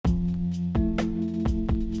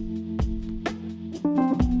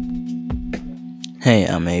Hey,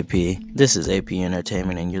 I'm AP. This is AP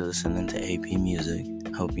Entertainment, and you're listening to AP Music.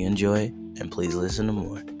 Hope you enjoy, and please listen to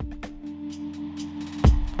more.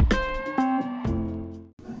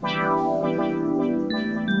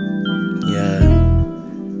 Yeah.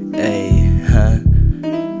 Hey, huh?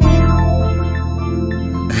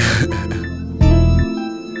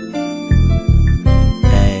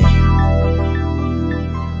 Hey.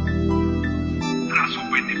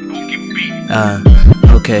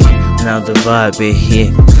 Okay, now the vibe is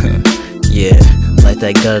here. Yeah, like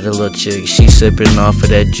that gutter little chick, she sipping off of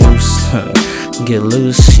that juice. Get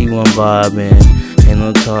loose, she want vibing. Ain't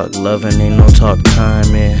no talk loving, ain't no talk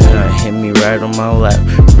timing. Hit me right on my lap,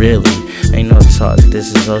 really. Ain't no talk,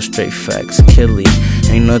 this is all straight facts, killy.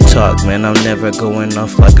 Ain't no talk, man, I'm never going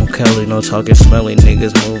off like I'm Kelly. No talking smelly,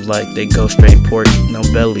 niggas move like they go straight pork, no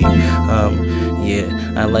belly.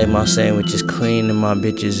 Yeah, I like my sandwiches clean and my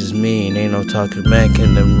bitches is mean. Ain't no talking back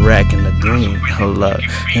in the rack and the green. Hold up,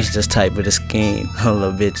 it's just type of the scheme. Hold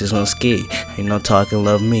up, bitches on ski. Ain't no talking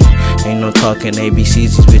love me. Ain't no talking ABCs,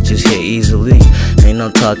 these bitches hit easily. Ain't no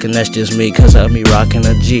talking, that's just me, cause I be rocking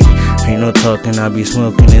a G. Ain't no talking, I be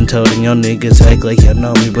smoking and toting. Y'all niggas act like y'all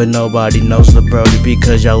know me, but nobody knows the brody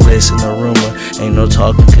because y'all listen to rumor. Ain't no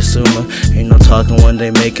talking consumer. Ain't no talking one day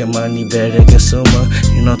making money better consumer.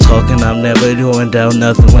 Ain't no talking, I'm never doing down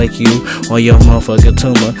nothing like you or your motherfucking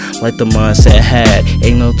tumor. Like the mindset had,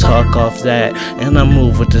 ain't no talk off that. And I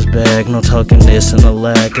move with this bag, no talking this and the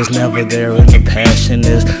lag is never there and the passion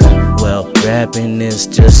is, well, rapping is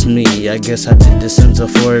just me. I guess I did this since a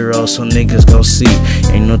 4-year-old, so niggas gon' see.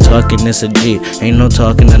 Ain't no talking, it's a G. Ain't no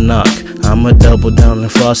talking to knock. I'ma double down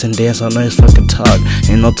and floss and dance on this fucking talk.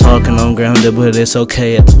 Ain't no talking on grounded, but it's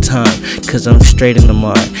okay at the time, cause I'm straight in the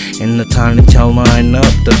mind. In the time that y'all line up,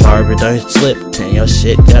 the barber done slipped and your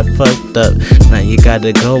shit got fucked up. Now you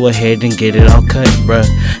gotta go ahead and get it all cut, bruh.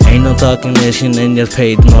 Ain't no talking this and then just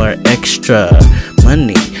paid more extra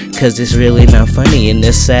money, cause it's really not funny. And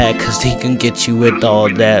it's sad cause he can get you with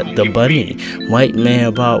all that, the bunny. White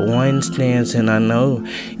man bought wine stands, and I know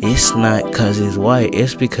it's not cause he's white,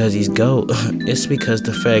 it's because he's goat. It's because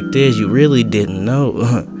the fact is you really didn't know.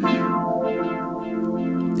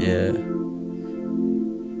 Yeah,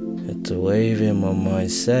 it's a wave in my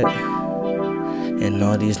mindset, and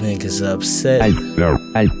all these niggas upset.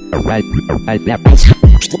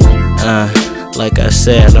 Like I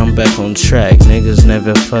said, I'm back on track. Niggas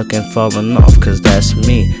never fucking falling off, cause that's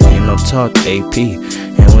me. Ain't no talk AP.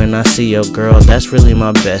 And when I see your girl, that's really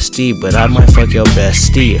my bestie, but I might fuck your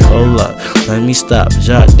bestie. Hold up, let me stop,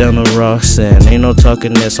 jot down the rocks. And ain't no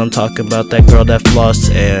talking this, I'm talking about that girl that floss.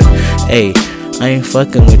 And hey, I ain't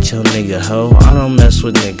fucking with your nigga, ho. I don't mess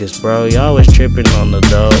with niggas, bro. Y'all always tripping on the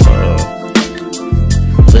dough.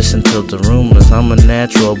 Listen to the rumors, I'm a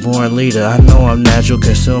natural born leader. I know I'm natural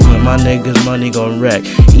consumer. My niggas money gon' wreck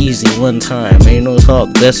easy one time. Ain't no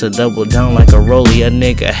talk, that's a double down like a rollie. A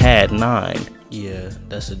nigga had 9. Yeah,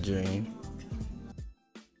 that's a dream.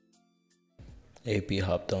 AP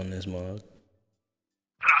hopped on this mug.